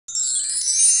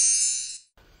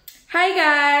Hi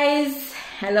guys,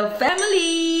 hello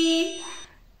family.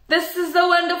 This is a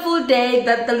wonderful day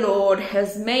that the Lord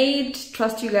has made.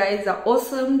 Trust you guys are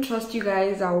awesome. Trust you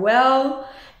guys are well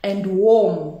and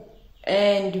warm,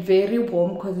 and very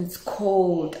warm because it's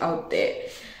cold out there.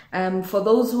 For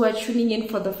those who are tuning in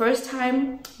for the first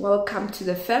time, welcome to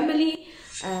the family.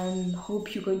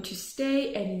 Hope you're going to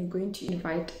stay and you're going to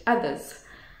invite others.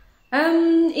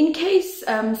 In case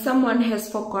someone has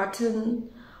forgotten,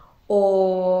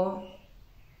 or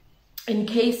in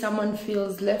case someone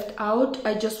feels left out,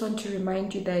 I just want to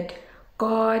remind you that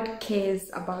God cares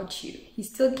about you. He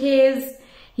still cares.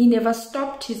 He never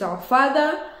stopped. He's our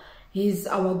Father. He's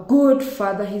our good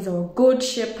Father. He's our good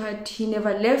shepherd. He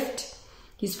never left.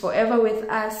 He's forever with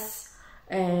us.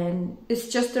 And it's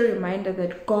just a reminder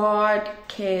that God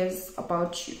cares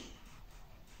about you.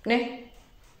 Ne?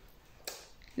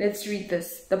 Let's read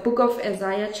this. The book of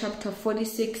Isaiah chapter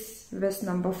 46 verse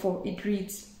number 4. It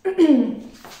reads,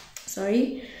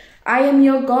 I am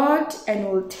your God and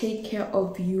will take care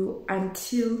of you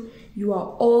until you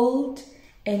are old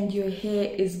and your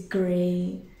hair is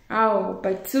gray. Oh,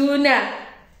 Batuna.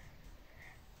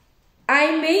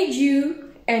 I made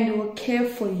you and will care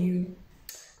for you.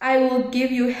 I will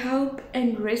give you help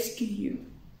and rescue you.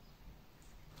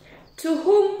 To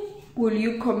whom will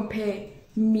you compare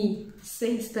me,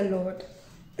 says the Lord?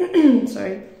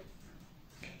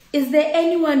 Is there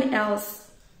anyone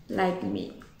else like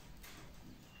me?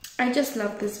 I just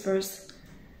love this verse.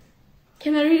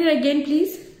 Can I read it again,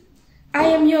 please? I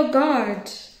am your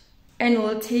God and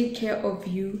will take care of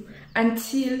you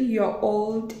until you're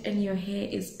old and your hair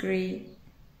is gray.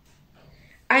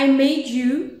 I made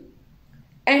you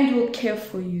and will care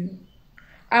for you.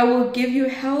 I will give you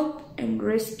help and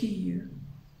rescue you.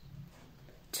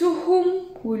 To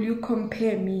whom will you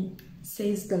compare me,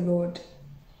 says the Lord?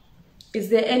 Is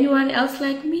there anyone else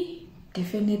like me?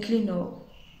 Definitely no.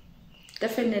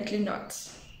 Definitely not.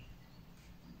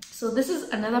 So this is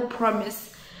another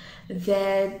promise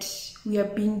that we are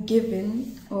being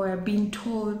given, or are being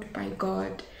told by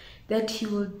God, that He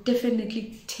will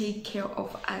definitely take care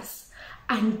of us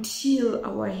until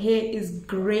our hair is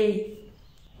gray,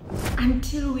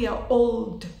 until we are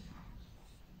old.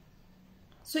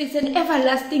 So it's an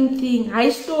everlasting thing.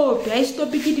 I stop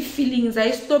the feelings.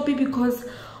 I stop it because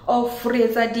of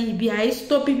Reza DB. I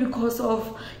stop it because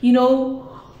of,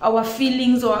 our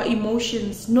feelings or our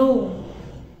emotions. No.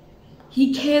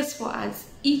 He cares for us,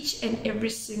 each and every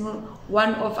single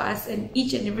one of us, and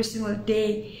each and every single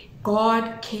day.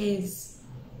 God cares.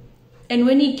 And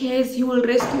when He cares, He will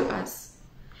rescue us.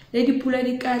 He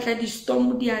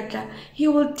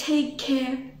will take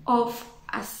care of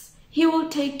us. He will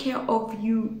take care of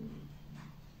you.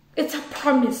 It's a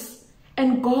promise.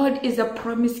 And God is a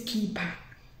promise keeper.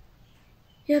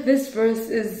 Yeah, this verse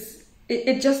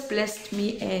it just blessed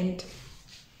me, and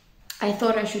I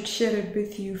thought I should share it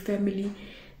with you, family,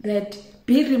 that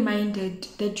be reminded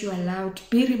that you are loved.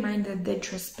 Be reminded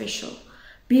that you're special.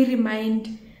 Be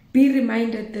reminded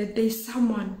that there's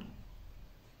someone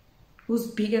who's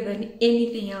bigger than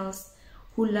anything else,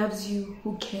 who loves you,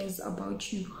 who cares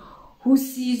about you, who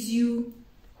sees you,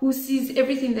 who sees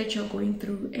everything that you're going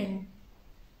through, and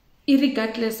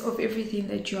irregardless of everything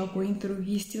that you are going through,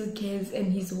 He still cares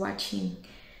and He's watching.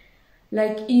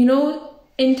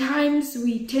 In times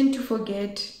we tend to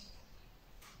forget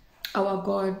our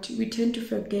God. We tend to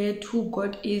forget who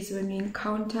God is when we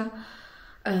encounter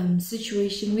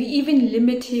situation. We even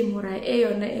limit Him,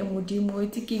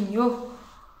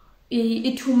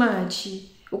 too much.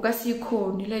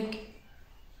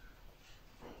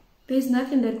 There's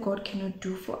nothing that God cannot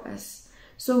do for us.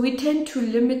 So we tend to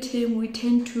limit Him. We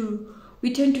tend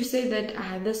to say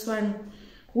that this one,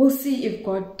 we'll see if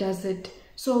God does it.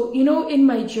 So in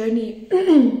my journey,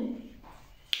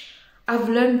 I've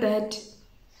learned that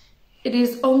it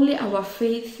is only our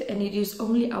faith and it is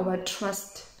only our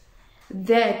trust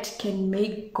that can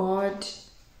make God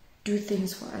do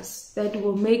things for us, that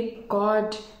will make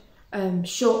God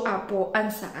show up or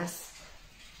answer us.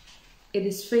 It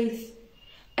is faith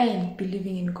and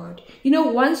believing in God.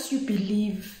 Once you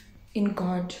believe in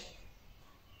God,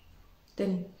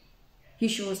 then He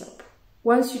shows up.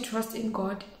 Once you trust in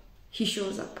God, He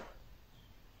shows up.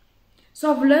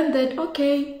 So I've learned that,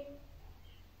 okay,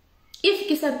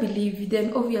 if I believe,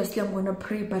 then obviously I'm going to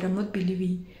pray, but I'm not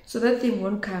believing. So that thing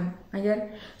won't come.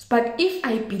 But if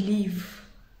I believe,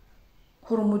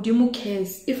 Horomudimu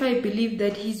cares, if I believe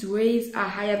that His ways are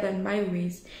higher than my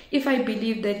ways, if I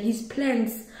believe that His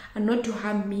plans are not to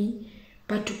harm me,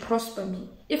 but to prosper me,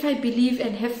 if I believe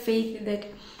and have faith that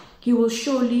He will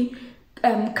surely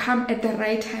come at the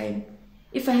right time,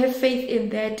 if I have faith in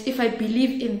that, if I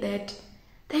believe in that,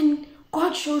 then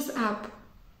God shows up,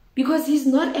 because he's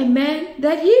not a man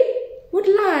that he would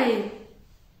lie.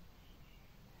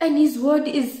 And his word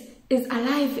is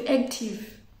alive,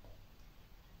 active.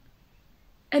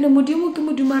 And Modimo ke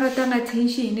Modimo a ratang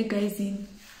attention, guys.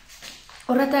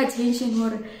 O rata attention,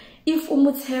 or if o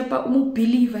mo tshepa, o mo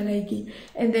believer like,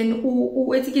 and then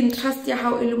o etsi ke trust ya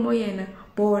how ele mo yena,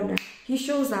 bona he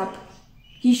shows up.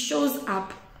 He shows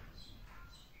up.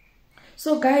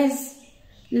 So guys,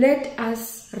 let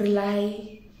us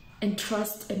rely and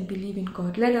trust and believe in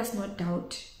God. Let us not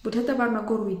doubt. Bothata ba rona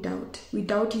gore we doubt. We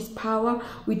doubt his power.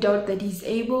 We doubt that he's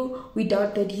able. We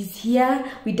doubt that he's here.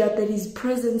 We doubt that his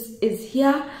presence is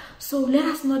here. So let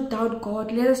us not doubt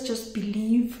God. Let us just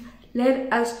believe.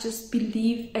 Let us just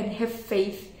believe and have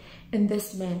faith in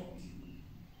this man.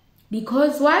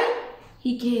 Because why?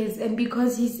 He cares, and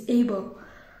because he's able.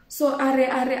 So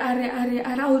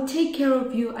I will take care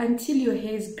of you until your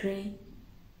hair is gray.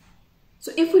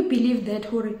 So if we believe that,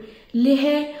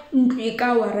 lehe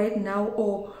ntluikawa right now,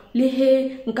 or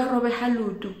lehe nkarobe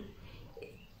halutu,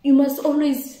 you must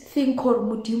always think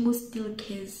Modimo still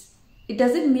cares. It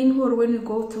doesn't mean when we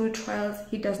go through trials,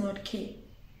 he does not care.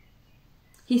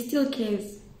 He still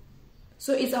cares.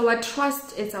 So it's our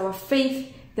trust, it's our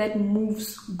faith that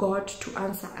moves God to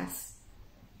answer us.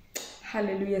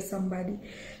 Hallelujah, somebody.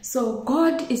 So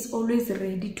God is always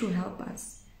ready to help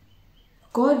us.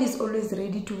 God is always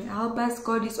ready to help us.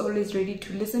 God is always ready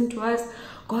to listen to us.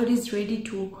 God is ready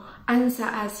to answer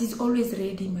us. He's always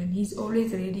ready, man. He's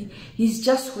always ready. He's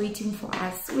just waiting for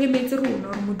us. We make the rule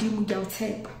or Modimo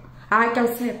galtepa. I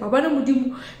galtepa. But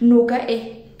Modimo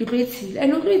noga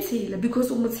and not because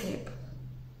umutep.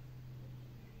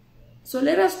 So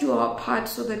let us do our part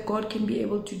so that God can be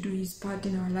able to do his part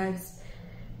in our lives.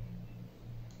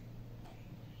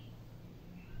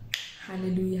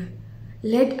 Hallelujah.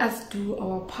 Let us do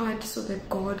our part so that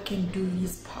God can do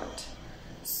his part.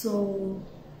 So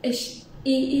it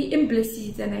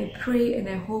blesses, and I pray and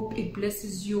I hope it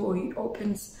blesses you, or it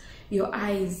opens your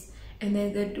eyes, and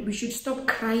then that we should stop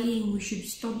crying, we should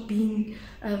stop being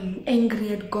angry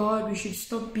at God, we should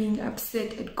stop being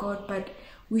upset at God, but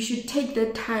we should take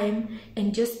that time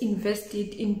and just invest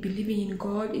it in believing in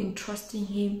God, in trusting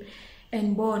him,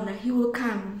 and bona, he will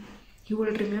come, he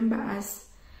will remember us.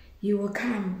 He will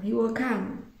come. He will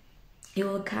come. He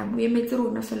will come. We make the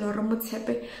runa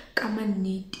feloromotepe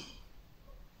kamanit.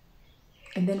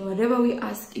 And then whatever we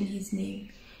ask in his name,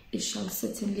 it shall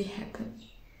certainly happen.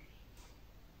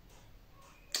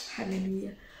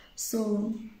 Hallelujah.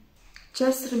 So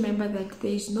just remember that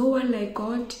there is no one like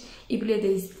God.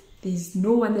 There's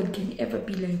no one that can ever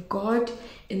be like God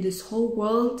in this whole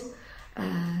world.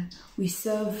 We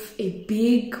serve a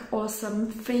big,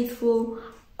 awesome, faithful,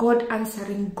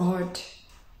 God-answering God,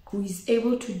 who is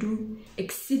able to do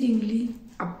exceedingly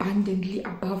abundantly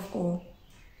above all.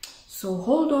 So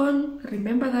hold on,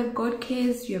 remember that God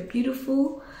cares. You are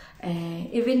beautiful,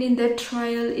 even in that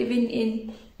trial, even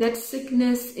in that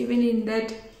sickness, even in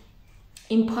that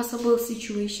impossible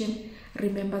situation.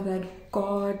 Remember that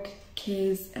God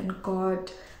cares and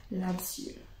God loves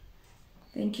you.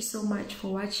 Thank you so much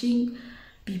for watching.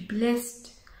 Be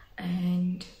blessed,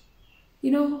 and you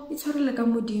know, it's horrible ka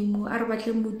Modimo, a re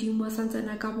batle Modimo a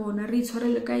santsana ka bona, re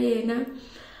itshwarele ka yena.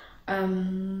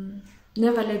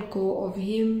 Never let go of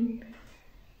him.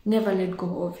 Never let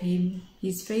go of him.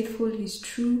 He's faithful, he's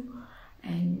true,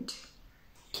 and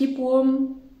keep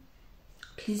warm.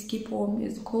 Please keep warm.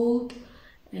 It's cold,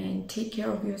 and take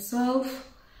care of yourself,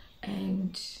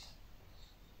 and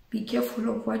be careful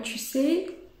of what you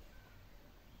say.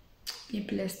 Be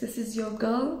blessed. This is your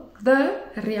girl, the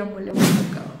Ria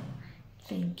Molemo girl.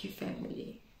 Thank you,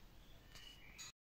 family.